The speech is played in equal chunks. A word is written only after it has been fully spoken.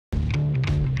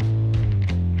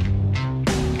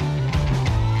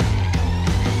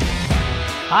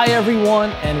Hi everyone,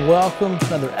 and welcome to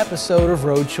another episode of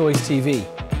Road Choice TV.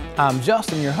 I'm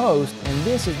Justin, your host, and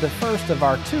this is the first of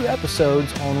our 2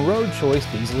 episodes on Road Choice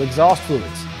diesel exhaust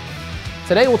fluids.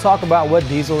 Today we'll talk about what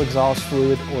diesel exhaust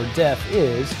fluid, or DEF,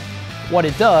 is, what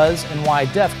it does, and why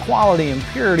DEF quality and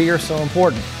purity are so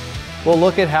important. We'll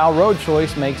look at how Road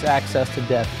Choice makes access to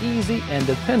DEF easy and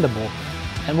dependable,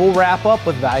 and we'll wrap up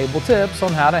with valuable tips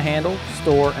on how to handle,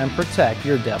 store, and protect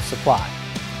your DEF supply.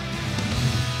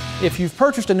 If you've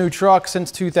purchased a new truck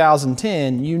since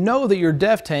 2010, you know that your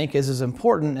DEF tank is as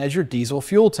important as your diesel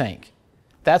fuel tank.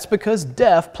 That's because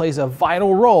DEF plays a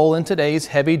vital role in today's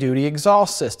heavy-duty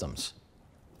exhaust systems.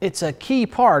 It's a key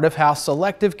part of how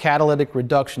selective catalytic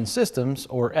reduction systems,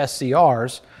 or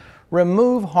SCRs,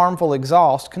 remove harmful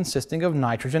exhaust consisting of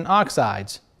nitrogen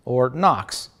oxides, or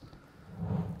NOx.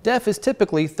 DEF is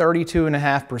typically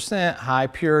 32.5%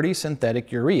 high-purity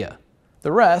synthetic urea.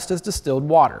 The rest is distilled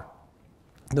water.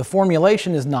 The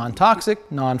formulation is non-toxic,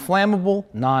 non-flammable,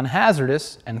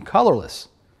 non-hazardous, and colorless.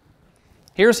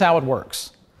 Here's how it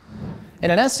works.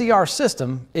 In an SCR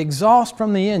system, exhaust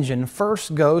from the engine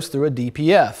first goes through a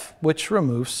DPF, which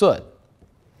removes soot.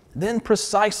 Then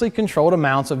precisely controlled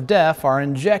amounts of DEF are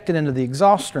injected into the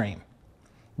exhaust stream.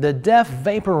 The DEF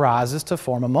vaporizes to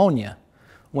form ammonia.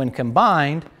 When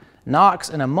combined, NOx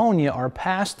and ammonia are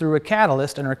passed through a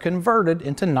catalyst and are converted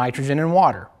into nitrogen and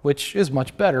water, which is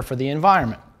much better for the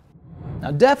environment.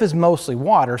 Now, DEF is mostly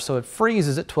water, so it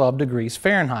freezes at 12 degrees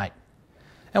Fahrenheit.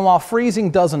 And while freezing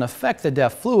doesn't affect the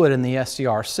DEF fluid in the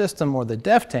SCR system or the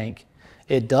DEF tank,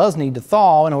 it does need to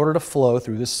thaw in order to flow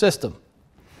through the system.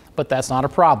 But that's not a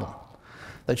problem.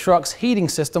 The truck's heating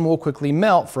system will quickly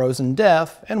melt frozen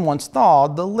DEF, and once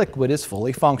thawed, the liquid is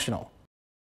fully functional.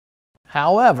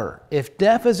 However, if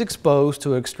DEF is exposed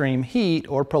to extreme heat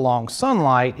or prolonged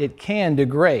sunlight, it can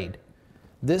degrade.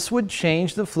 This would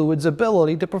change the fluid's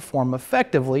ability to perform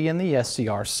effectively in the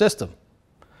SCR system.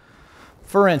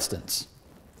 For instance,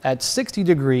 at 60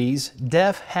 degrees,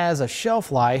 DEF has a shelf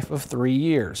life of 3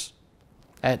 years.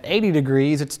 At 80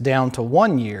 degrees, it's down to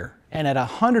 1 year, and at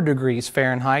 100 degrees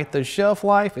Fahrenheit, the shelf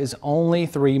life is only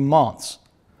 3 months.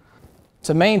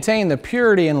 To maintain the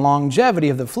purity and longevity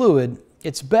of the fluid,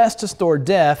 it's best to store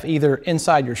DEF either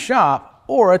inside your shop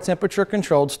or a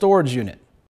temperature-controlled storage unit.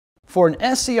 For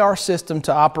an SCR system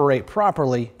to operate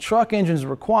properly, truck engines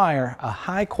require a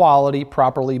high-quality,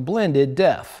 properly blended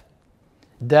DEF.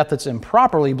 DEF that's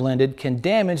improperly blended can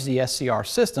damage the SCR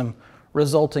system,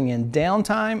 resulting in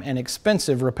downtime and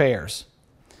expensive repairs.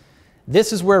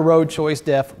 This is where Road Choice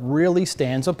DEF really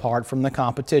stands apart from the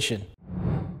competition.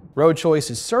 Road Choice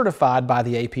is certified by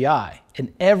the API,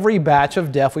 and every batch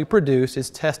of DEF we produce is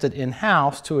tested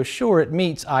in-house to assure it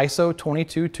meets ISO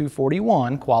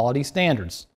 22241 quality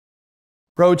standards.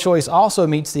 Road Choice also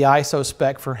meets the ISO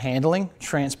spec for handling,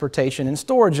 transportation, and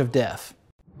storage of DEF.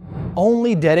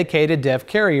 Only dedicated DEF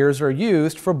carriers are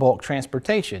used for bulk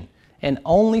transportation, and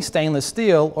only stainless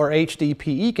steel or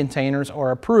HDPE containers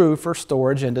are approved for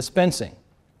storage and dispensing.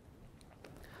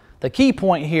 The key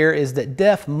point here is that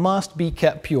DEF must be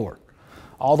kept pure,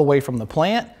 all the way from the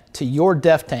plant to your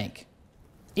DEF tank.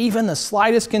 Even the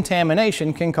slightest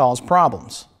contamination can cause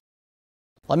problems.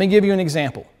 Let me give you an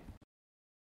example.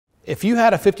 If you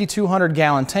had a 5,200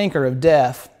 gallon tanker of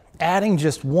DEF, adding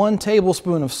just 1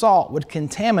 tablespoon of salt would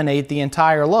contaminate the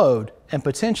entire load and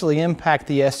potentially impact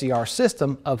the SCR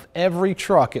system of every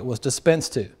truck it was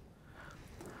dispensed to.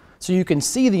 So you can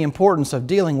see the importance of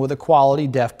dealing with a quality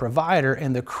DEF provider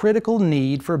and the critical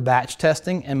need for batch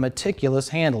testing and meticulous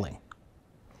handling.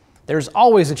 There's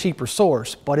always a cheaper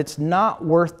source, but it's not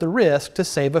worth the risk to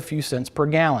save a few cents per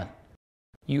gallon.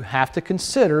 You have to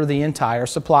consider the entire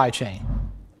supply chain.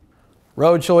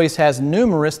 Road Choice has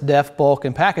numerous DEF bulk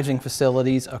and packaging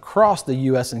facilities across the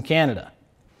US and Canada.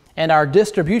 And our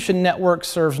distribution network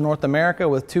serves North America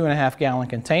with 2.5 gallon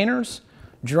containers,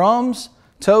 drums,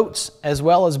 totes, as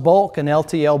well as bulk and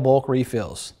LTL bulk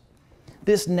refills.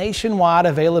 This nationwide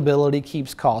availability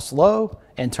keeps costs low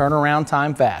and turnaround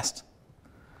time fast.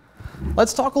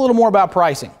 Let's talk a little more about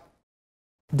pricing.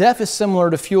 DEF is similar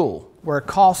to fuel, where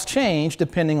costs change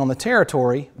depending on the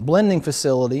territory, blending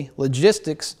facility,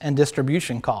 logistics, and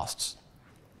distribution costs.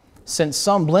 Since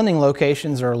some blending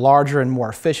locations are larger and more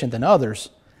efficient than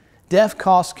others, DEF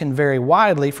costs can vary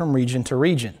widely from region to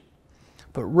region.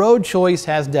 But Road Choice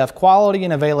has DEF quality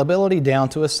and availability down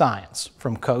to a science,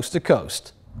 from coast to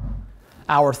coast.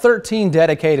 Our 13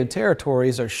 dedicated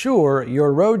territories assure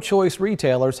your Road Choice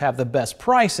retailers have the best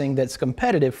pricing that's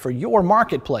competitive for your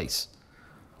marketplace.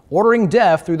 Ordering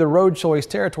DEF through the Road Choice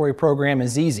Territory Program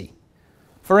is easy.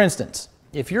 For instance,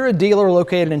 if you're a dealer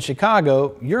located in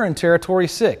Chicago, you're in Territory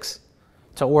 6.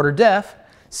 To order DEF,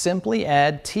 Simply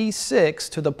add T6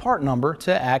 to the part number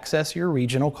to access your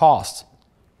regional costs.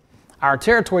 Our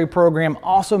territory program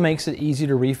also makes it easy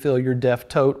to refill your DEF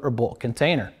tote or bulk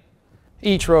container.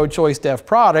 Each Road Choice DEF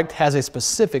product has a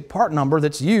specific part number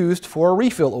that's used for a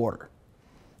refill order.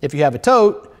 If you have a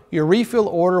tote, your refill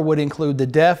order would include the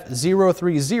DEF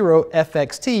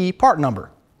 030FXT part number.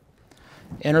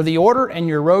 Enter the order and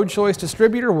your Road Choice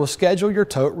distributor will schedule your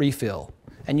tote refill,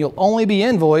 and you'll only be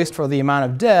invoiced for the amount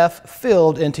of DEF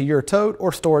filled into your tote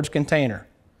or storage container.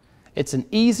 It's an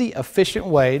easy, efficient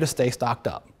way to stay stocked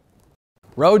up.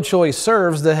 Road Choice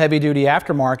serves the heavy-duty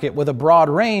aftermarket with a broad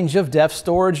range of DEF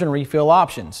storage and refill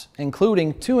options,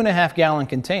 including 2.5-gallon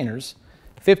containers,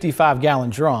 55-gallon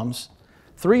drums,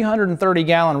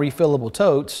 330-gallon refillable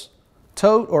totes,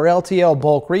 tote or LTL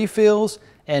bulk refills,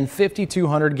 and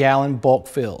 5,200-gallon bulk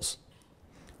fills.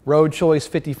 Road Choice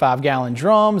 55-gallon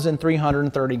drums and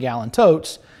 330-gallon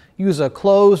totes use a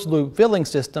closed-loop filling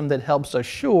system that helps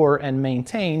assure and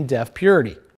maintain DEF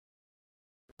purity.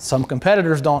 Some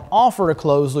competitors don't offer a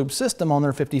closed-loop system on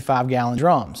their 55-gallon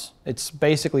drums. It's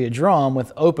basically a drum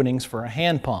with openings for a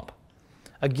hand pump.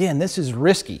 Again, this is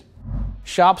risky.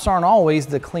 Shops aren't always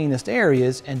the cleanest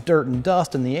areas, and dirt and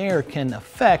dust in the air can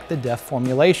affect the DEF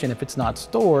formulation if it's not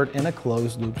stored in a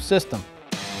closed-loop system.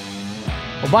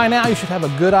 Well, by now you should have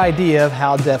a good idea of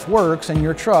how DEF works in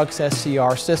your truck's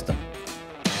SCR system.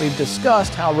 We've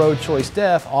discussed how Road Choice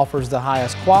DEF offers the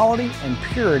highest quality and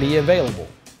purity available.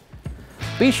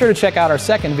 Be sure to check out our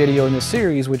second video in this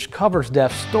series, which covers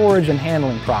DEF storage and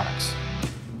handling products.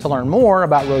 To learn more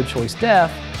about Road Choice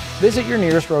DEF, visit your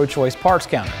nearest Road Choice parts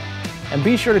counter. And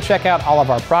be sure to check out all of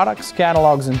our products,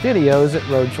 catalogs, and videos at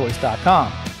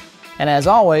roadchoice.com. And as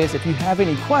always, if you have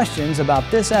any questions about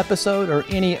this episode or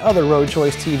any other Road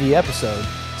Choice TV episode,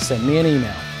 send me an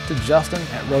email to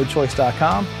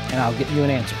justin@roadchoice.com and I'll get you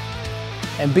an answer.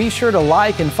 And be sure to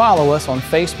like and follow us on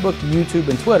Facebook, YouTube,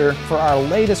 and Twitter for our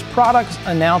latest products,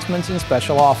 announcements, and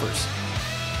special offers.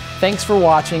 Thanks for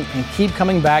watching, and keep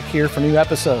coming back here for new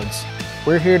episodes.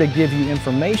 We're here to give you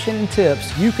information and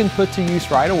tips you can put to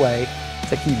use right away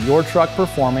to keep your truck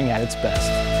performing at its best.